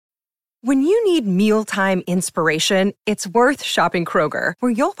When you need mealtime inspiration, it's worth shopping Kroger,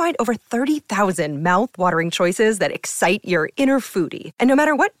 where you'll find over 30,000 mouth-watering choices that excite your inner foodie. And no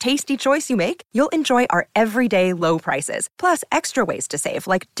matter what tasty choice you make, you'll enjoy our everyday low prices, plus extra ways to save,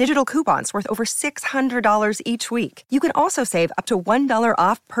 like digital coupons worth over $600 each week. You can also save up to $1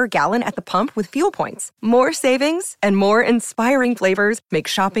 off per gallon at the pump with fuel points. More savings and more inspiring flavors make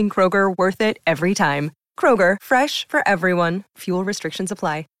shopping Kroger worth it every time. Kroger, fresh for everyone. Fuel restrictions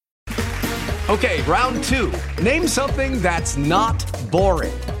apply. Okay, round two. Name something that's not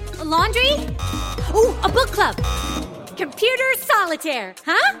boring. A laundry? Ooh, a book club. Computer solitaire,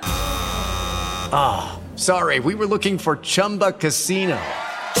 huh? Ah, sorry, we were looking for Chumba Casino.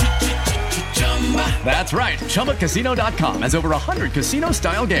 That's right. ChumbaCasino.com has over 100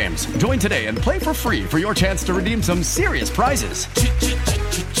 casino-style games. Join today and play for free for your chance to redeem some serious prizes.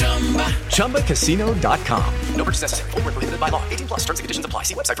 ChumbaCasino.com. No purchase necessary. Void where prohibited by law. 18 plus. Terms and conditions apply.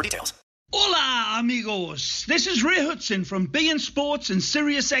 See website for details. Hola, amigos. This is Ray Hudson from beIN Sports and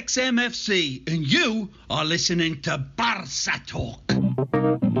Sirius XM FC, and you are listening to Barca Talk.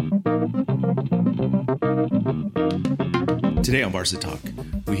 Today on Barca Talk,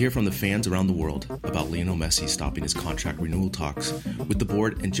 we hear from the fans around the world about Lionel Messi stopping his contract renewal talks with the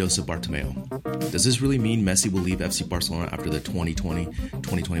board and Josep Bartomeu. Does this really mean Messi will leave FC Barcelona after the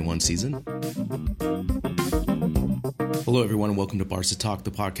 2020-2021 season? Hello, everyone, and welcome to Barca Talk,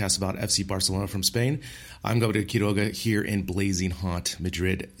 the podcast about FC Barcelona from Spain. I'm Gabriel Quiroga here in blazing hot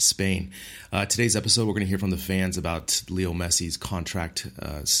Madrid, Spain. Today's episode, we're going to hear from the fans about Leo Messi's contract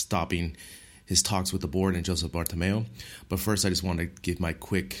stopping his talks with the board and Josep Bartomeu. But first, I just want to give my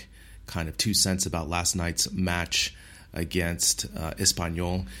quick kind of 2 cents about last night's match against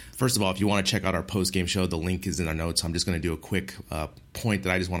Espanyol. First of all, if you want to check out our post-game show, the link is in our notes. I'm just going to do a quick point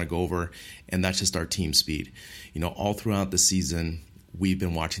that I just want to go over, and that's just our team speed. You know, all throughout the season, we've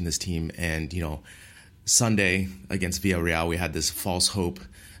been watching this team, and, you know, Sunday against Villarreal, we had this false hope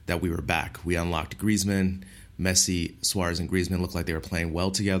that we were back. We unlocked Griezmann. Messi, Suarez, and Griezmann looked like they were playing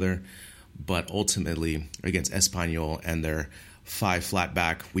well together, but ultimately, against Espanyol and their 5 flat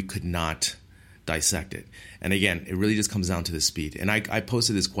back, we could not dissect it. And again, it really just comes down to the speed. And I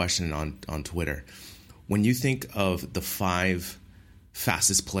posted this question on Twitter. When you think of the 5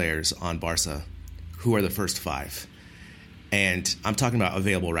 fastest players on Barca, who are the first 5? And I'm talking about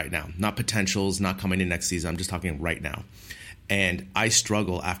available right now, not potentials, not coming in next season. I'm just talking right now. And I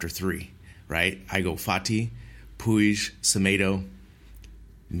struggle after 3, right? I go Fati, Puig, Semedo,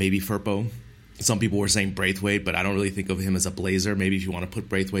 maybe Firpo. Some people were saying Braithwaite, but I don't really think of him as a blazer. Maybe if you want to put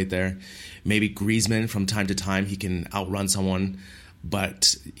Braithwaite there. Maybe Griezmann, from time to time, he can outrun someone.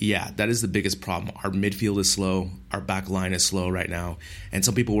 But yeah, that is the biggest problem. Our midfield is slow. Our back line is slow right now. And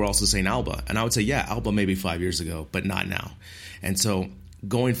some people were also saying Alba. And I would say, yeah, Alba maybe 5 years ago, but not now. And so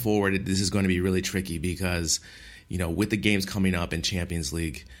going forward, this is going to be really tricky because, you know, with the games coming up in Champions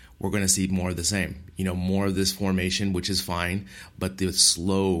League, we're going to see more of the same. You know, more of this formation, which is fine, but the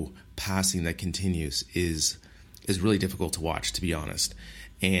slow passing that continues is really difficult to watch, to be honest.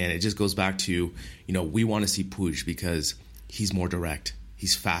 And it just goes back to, you know, we want to see Puig because he's more direct,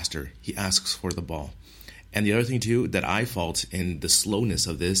 he's faster, he asks for the ball. And the other thing, too, that I fault in the slowness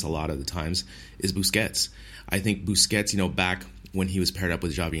of this a lot of the times is Busquets. I think Busquets, you know, back when he was paired up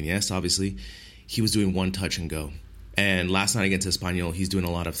with Xavi Iniesta, obviously, he was doing one touch and go. And last night against Espanyol, he's doing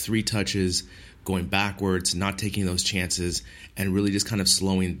a lot of 3 touches, going backwards, not taking those chances, and really just kind of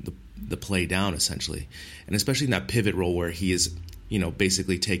slowing the play down, essentially. And especially in that pivot role where he is, you know,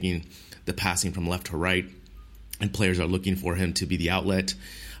 basically taking the passing from left to right, and players are looking for him to be the outlet.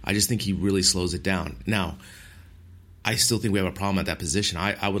 I just think he really slows it down. Now, I still think we have a problem at that position.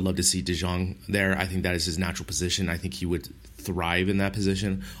 I would love to see De Jong there. I think that is his natural position. I think he would thrive in that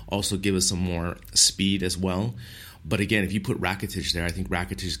position. Also give us some more speed as well. But again, if you put Rakitic there, I think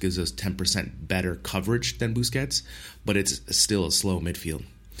Rakitic gives us 10% better coverage than Busquets, but it's still a slow midfield.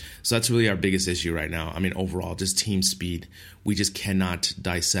 So that's really our biggest issue right now. I mean, overall, just team speed. We just cannot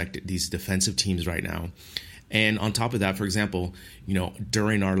dissect these defensive teams right now. And on top of that, for example, you know,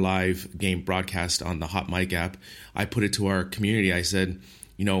 during our live game broadcast on the Hot Mic app, I put it to our community. I said,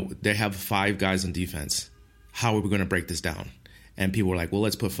 you know, they have 5 guys on defense. How are we going to break this down? And people were like, well,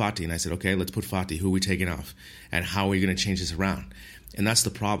 let's put Fati. And I said, okay, let's put Fati. Who are we taking off? And how are we going to change this around? And that's the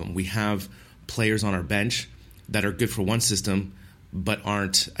problem. We have players on our bench that are good for one system, but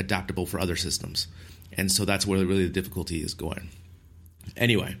aren't adaptable for other systems. And so that's where really the difficulty is going.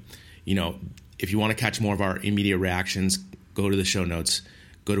 Anyway, you know, if you want to catch more of our immediate reactions, go to the show notes,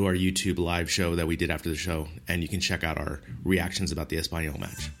 go to our YouTube live show that we did after the show, and you can check out our reactions about the Espanyol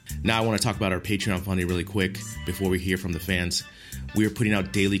match. Now I want to talk about our Patreon funding really quick before we hear from the fans. We are putting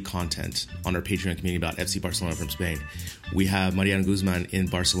out daily content on our Patreon community about FC Barcelona from Spain. We have Marian Guzman in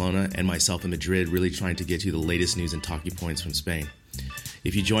Barcelona and myself in Madrid really trying to get you the latest news and talking points from Spain.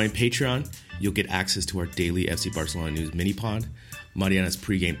 If you join Patreon, you'll get access to our daily FC Barcelona news mini-pod, Mariana's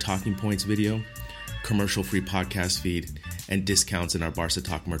pregame talking points video, commercial-free podcast feed, and discounts in our Barca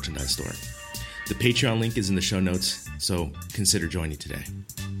Talk merchandise store. The Patreon link is in the show notes, so consider joining today.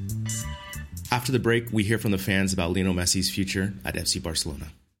 After the break, we hear from the fans about Lionel Messi's future at FC Barcelona.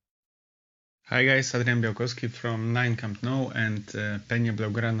 Hi guys, Adrian Białkowski from 9 Camp Nou and Peña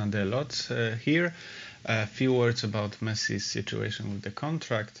Blaugrana de Lodz here. A few words about Messi's situation with the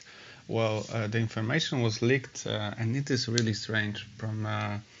contract. Well, the information was leaked and it is really strange from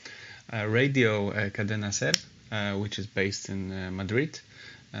radio Cadena SER, which is based in Madrid.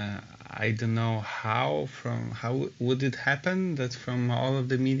 I don't know how would it happen that from all of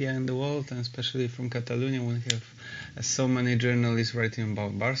the media in the world, and especially from Catalonia, we have so many journalists writing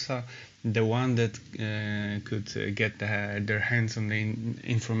about Barca, the one that could get their hands on the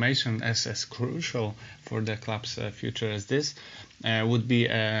information as crucial for the club's future as this would be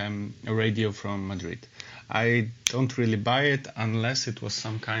a radio from Madrid. I don't really buy it unless it was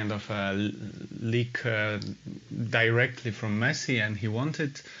some kind of a leak directly from Messi and he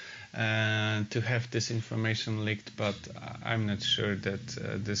wanted to have this information leaked, but I'm not sure that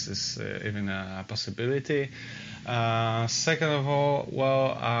this is even a possibility. Second of all,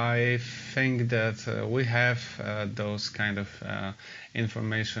 well, I think that we have those kind of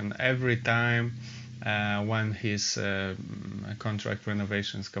information every time when his contract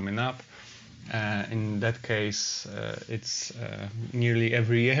renovation is coming up. In that case, it's nearly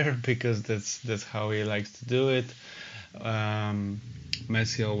every year because that's how he likes to do it.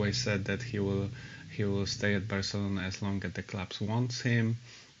 Messi always said that he will stay at Barcelona as long as the club wants him,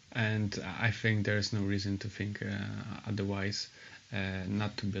 and I think there is no reason to think otherwise.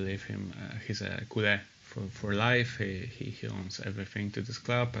 Not to believe him. He's a culé for life. He owns everything to this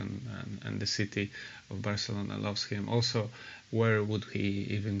club, and the city of Barcelona loves him. Also, where would he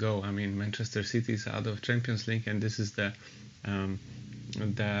even go? I mean, Manchester City is out of Champions League, and this is the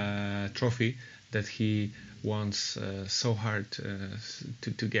trophy that he wants so hard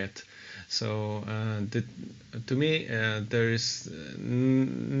to get. So to me, there is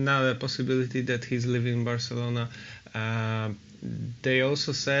not a possibility that he's leaving in Barcelona. They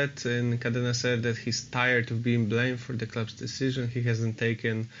also said in Cadena SER that he's tired of being blamed for the club's decision he hasn't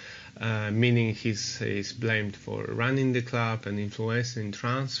taken, meaning he's blamed for running the club and influencing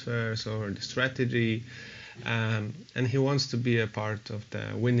transfers or the strategy, and he wants to be a part of the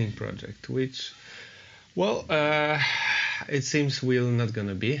winning project, which, well, it seems we're not going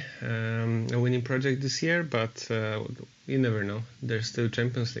to be a winning project this year, but you never know. There's still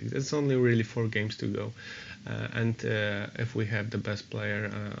Champions League. It's only really 4 games to go. And if we have the best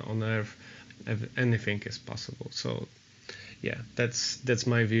player on earth, anything is possible. So, yeah, that's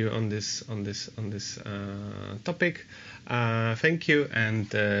my view on this topic. Thank you, and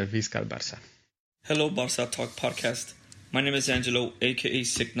Visca el Barça. Hello, Barca Talk podcast. My name is Angelo, aka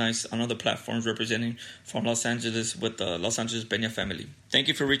Sick Nice, on other platforms representing from Los Angeles with the Los Angeles Peña family. Thank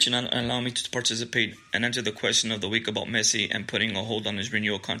you for reaching out and allowing me to participate and answer the question of the week about Messi and putting a hold on his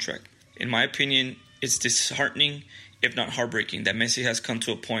renewal contract. In my opinion, it's disheartening, if not heartbreaking, that Messi has come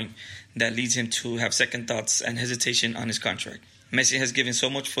to a point that leads him to have second thoughts and hesitation on his contract. Messi has given so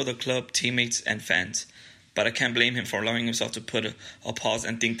much for the club, teammates, and fans, but I can't blame him for allowing himself to put a pause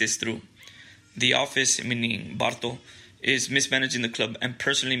and think this through. The office, meaning Barto, is mismanaging the club, and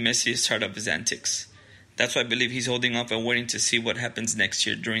personally Messi is tired of his antics. That's why I believe he's holding off and waiting to see what happens next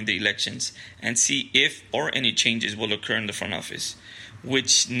year during the elections and see if or any changes will occur in the front office,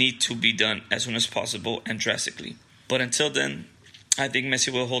 which need to be done as soon as possible and drastically. But until then, I think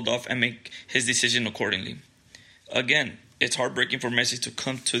Messi will hold off and make his decision accordingly. Again, it's heartbreaking for Messi to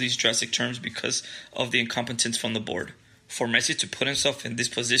come to these drastic terms because of the incompetence from the board. For Messi to put himself in this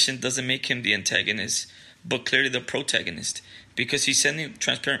position doesn't make him the antagonist, but clearly the protagonist, because he's sending a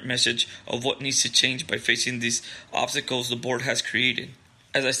transparent message of what needs to change by facing these obstacles the board has created.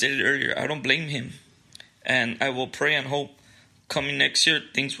 As I stated earlier, I don't blame him, and I will pray and hope coming next year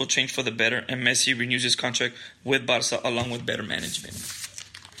things will change for the better and Messi renews his contract with Barca along with better management.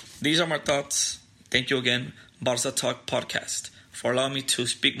 These are my thoughts. Thank you again, Barca Talk podcast, for allowing me to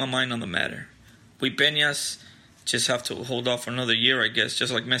speak my mind on the matter. We Peñas just have to hold off for another year, I guess,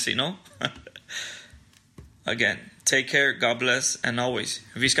 just like Messi, no? Again, take care, God bless, and always,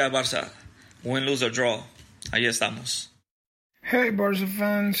 Visca el Barça. Win, lose, or draw. Ahí estamos. Hey Barca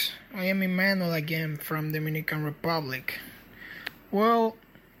fans, I am Emmanuel again from Dominican Republic. Well,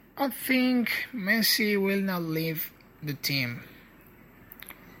 I think Messi will not leave the team.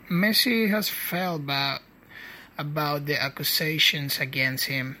 Messi has felt about the accusations against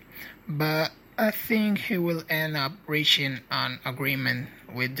him, but I think he will end up reaching an agreement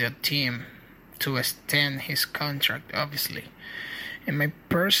with the team to extend his contract, obviously. In my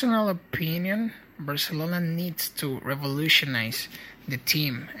personal opinion, Barcelona needs to revolutionize the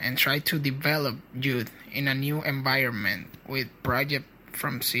team and try to develop youth in a new environment with project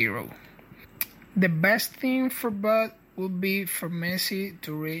from zero. The best thing for Bud would be for Messi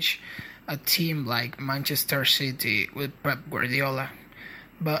to reach a team like Manchester City with Pep Guardiola,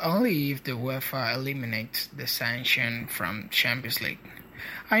 but only if the UEFA eliminates the sanction from Champions League.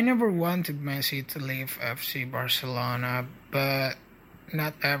 I never wanted Messi to leave FC Barcelona, but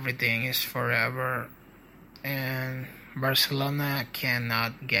not everything is forever, and Barcelona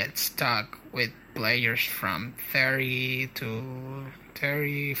cannot get stuck with players from 30 to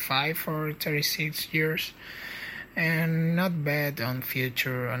 35 or 36 years and not bet on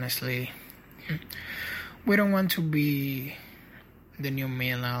future, honestly. We don't want to be the new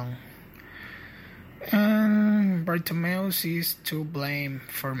Milan. And Bartomeu is to blame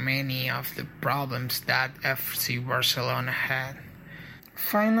for many of the problems that FC Barcelona had.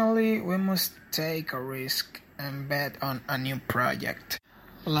 Finally, we must take a risk and bet on a new project,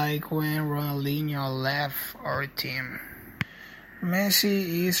 like when Ronaldinho left our team.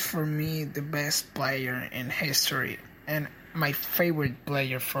 Messi is for me the best player in history and my favorite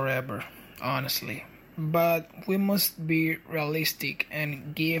player forever, honestly. But we must be realistic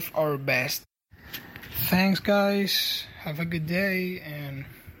and give our best. Thanks guys, have a good day, and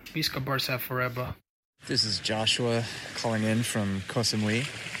Visca Barça forever. This is Joshua calling in from Koh Samui.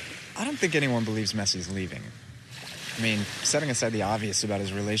 I don't think anyone believes Messi's leaving. I mean, setting aside the obvious about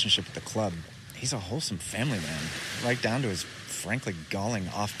his relationship with the club, he's a wholesome family man, right down to his frankly galling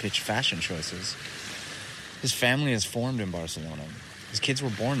off-pitch fashion choices. His family is formed in Barcelona. His kids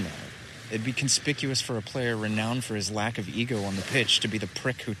were born there. It'd be conspicuous for a player renowned for his lack of ego on the pitch to be the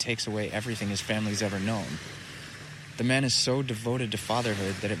prick who takes away everything his family's ever known. The man is so devoted to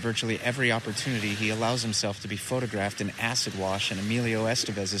fatherhood that at virtually every opportunity he allows himself to be photographed in acid wash and Emilio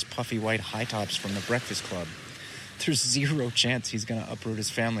Estevez's puffy white high tops from the Breakfast Club. There's zero chance he's going to uproot his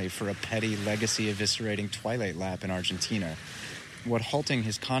family for a petty, legacy-eviscerating twilight lap in Argentina. What halting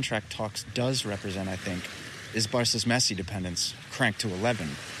his contract talks does represent, I think, is Barca's Messi dependence cranked to 11.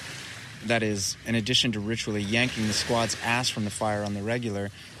 That is, in addition to ritually yanking the squad's ass from the fire on the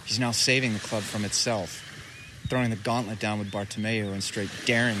regular, he's now saving the club from itself, throwing the gauntlet down with Bartomeu and straight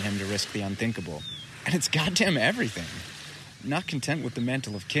daring him to risk the unthinkable. And it's goddamn everything. Not content with the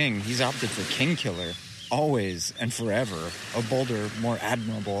mantle of king, he's opted for king killer, always and forever, a bolder, more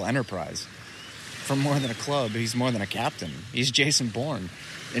admirable enterprise. For more than a club, he's more than a captain. He's Jason Bourne,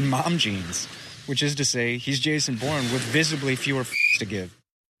 in mom jeans, which is to say, he's Jason Bourne with visibly fewer to give.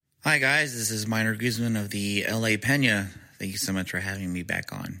 Hi guys, this is Minor Guzman of the LA Pena. Thank you so much for having me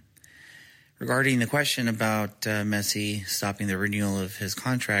back on. Regarding the question about Messi stopping the renewal of his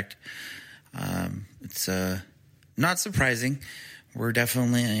contract, it's not surprising. We're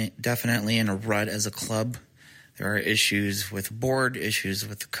definitely in a rut as a club. There are issues with the board, issues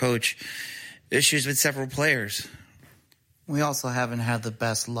with the coach, issues with several players. We also haven't had the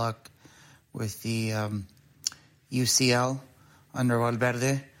best luck with the UCL under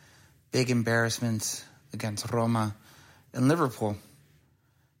Valverde. Big embarrassments against Roma and Liverpool.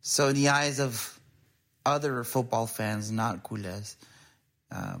 So in the eyes of other football fans, not culés,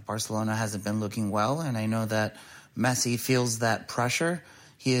 Barcelona hasn't been looking well, and I know that Messi feels that pressure.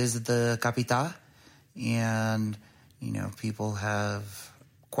 He is the capitán, and people have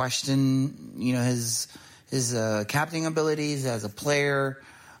questioned his captaining abilities as a player.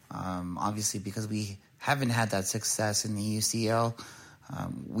 Obviously, because we haven't had that success in the UCL,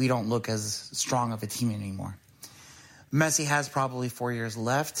 we don't look as strong of a team anymore. Messi has probably 4 years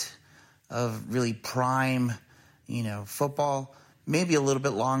left of really prime, football, maybe a little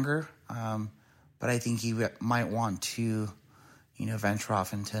bit longer. But I think he might want to, venture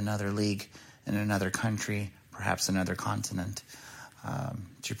off into another league in another country, perhaps another continent,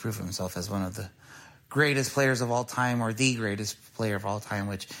 to prove himself as one of the greatest players of all time, or the greatest player of all time,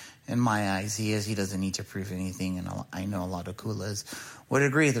 which in my eyes he is. He doesn't need to prove anything, and I know a lot of culés would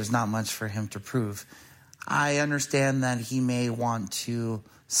agree there's not much for him to prove. I understand that he may want to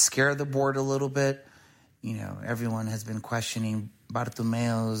scare the board a little bit. Everyone has been questioning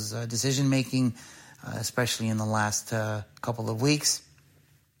Bartomeu's decision-making, especially in the last couple of weeks.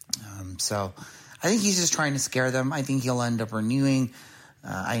 So I think he's just trying to scare them. I think he'll end up renewing.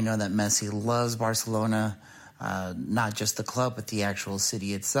 I know that Messi loves Barcelona, not just the club, but the actual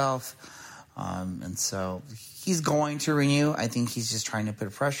city itself. And so he's going to renew. I think he's just trying to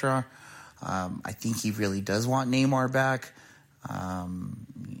put pressure on. I think he really does want Neymar back.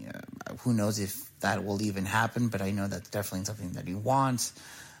 Who knows if that will even happen, but I know that's definitely something that he wants.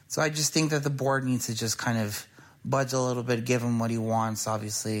 So I just think that the board needs to just kind of budge a little bit, give him what he wants.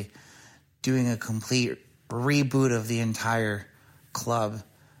 Obviously, doing a complete reboot of the entire club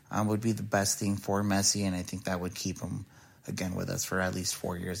would be the best thing for Messi, and I think that would keep him, again, with us for at least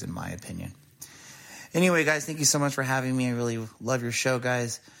 4 years, in my opinion. Anyway, guys, thank you so much for having me. I really love your show,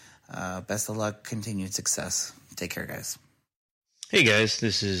 guys. Best of luck, continued success. Take care, guys. Hey, guys,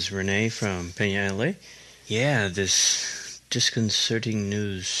 this is Renee from Peña, LA. Yeah, this disconcerting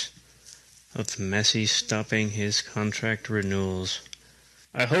news of Messi stopping his contract renewals.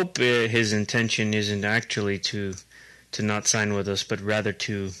 I hope his intention isn't actually to not sign with us, but rather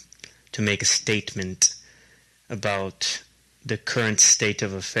to make a statement about the current state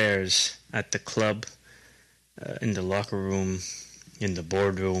of affairs at the club, in the locker room, in the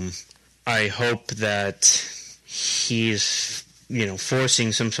boardroom. I hope that he's,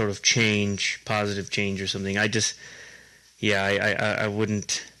 forcing some sort of change, positive change or something. I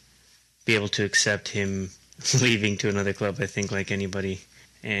wouldn't be able to accept him leaving to another club, I think, like anybody.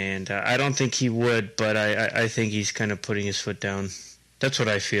 And I don't think he would, but I think he's kind of putting his foot down. That's what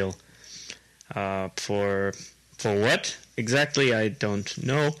I feel. For what exactly, I don't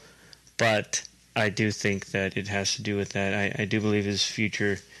know, but I do think that it has to do with that. I do believe his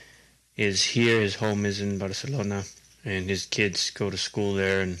future is here. His home is in Barcelona, and his kids go to school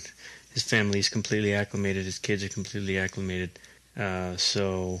there, and his family is completely acclimated. His kids are completely acclimated.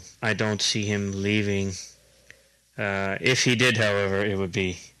 So I don't see him leaving. If he did, however, it would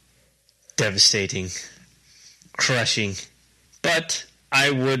be devastating, crushing. But I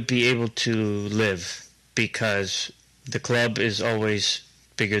would be able to live, because the club is always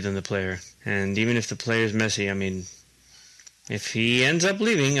bigger than the player. And even if the player is Messi, if he ends up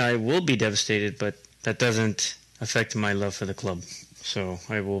leaving, I will be devastated, but that doesn't affect my love for the club. So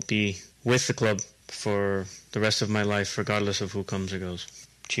I will be with the club for the rest of my life, regardless of who comes or goes.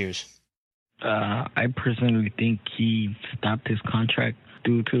 Cheers. I personally think he stopped his contract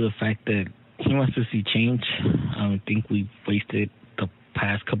due to the fact that he wants to see change. I think we've wasted the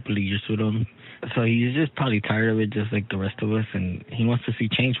past couple of years with him. So he's just probably tired of it, just like the rest of us, and he wants to see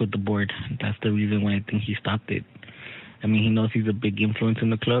change with the board. That's the reason why I think he stopped it. He knows he's a big influence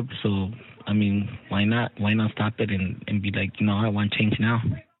in the club, so, why not? Why not stop it and be like, I want change now?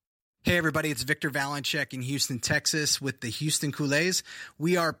 Hey everybody, it's Victor Valenchek in Houston, Texas with the Houston Kool-A's.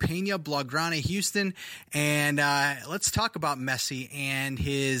 We are Peña Blaugrana Houston, and let's talk about Messi and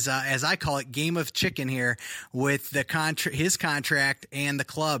his, as I call it, game of chicken here with the his contract and the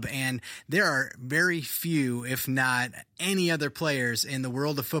club. And there are very few, if not any other players in the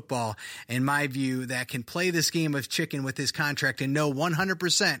world of football, in my view, that can play this game of chicken with his contract and know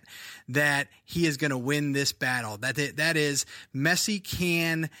 100% that he is going to win this battle. That is, Messi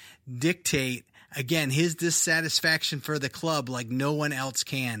can dictate, again, his dissatisfaction for the club like no one else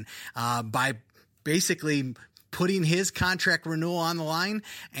can, by basically putting his contract renewal on the line.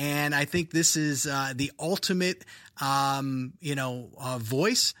 And I think this is the ultimate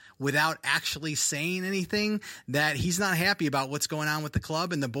voice without actually saying anything, that he's not happy about what's going on with the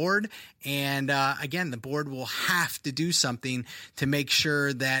club and the board. And again, the board will have to do something to make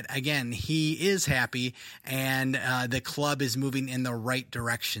sure that, again, he is happy and the club is moving in the right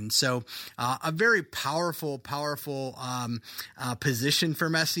direction. So a very powerful position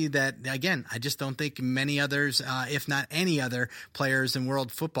for Messi that, again, I just don't think many others, if not any other players in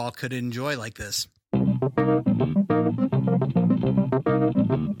world football could enjoy like this.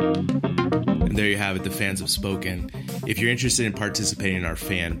 And there you have it. The fans have spoken. If you're interested in participating in our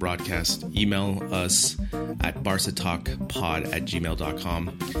fan broadcast, email us at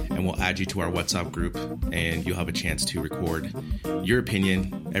barsatalkpod@gmail.com, and we'll add you to our WhatsApp group, and you'll have a chance to record your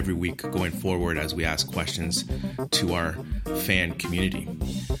opinion every week going forward as we ask questions to our fan community.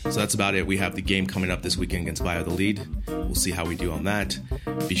 So that's about it. We have the game coming up this weekend against Valladolid. We'll see how we do on that.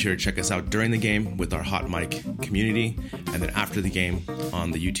 Be sure to check us out during the game with our Hot Mic community, and then after the game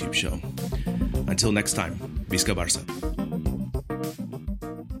on the YouTube show. Until next time, Visca Barça.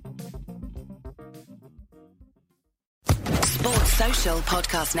 Sports Social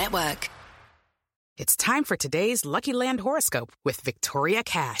Podcast Network. It's time for today's Lucky Land horoscope with Victoria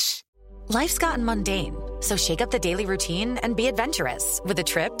Cash. Life's gotten mundane, so shake up the daily routine and be adventurous with a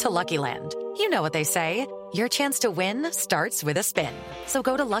trip to Lucky Land. You know what they say. Your chance to win starts with a spin. So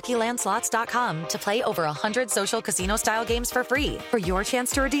go to LuckyLandSlots.com to play over 100 social casino-style games for free for your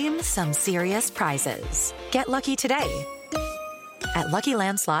chance to redeem some serious prizes. Get lucky today at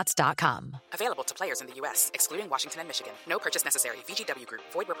LuckyLandSlots.com. Available to players in the U.S., excluding Washington and Michigan. No purchase necessary. VGW Group.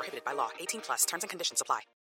 Void where prohibited by law. 18+. Terms and conditions apply.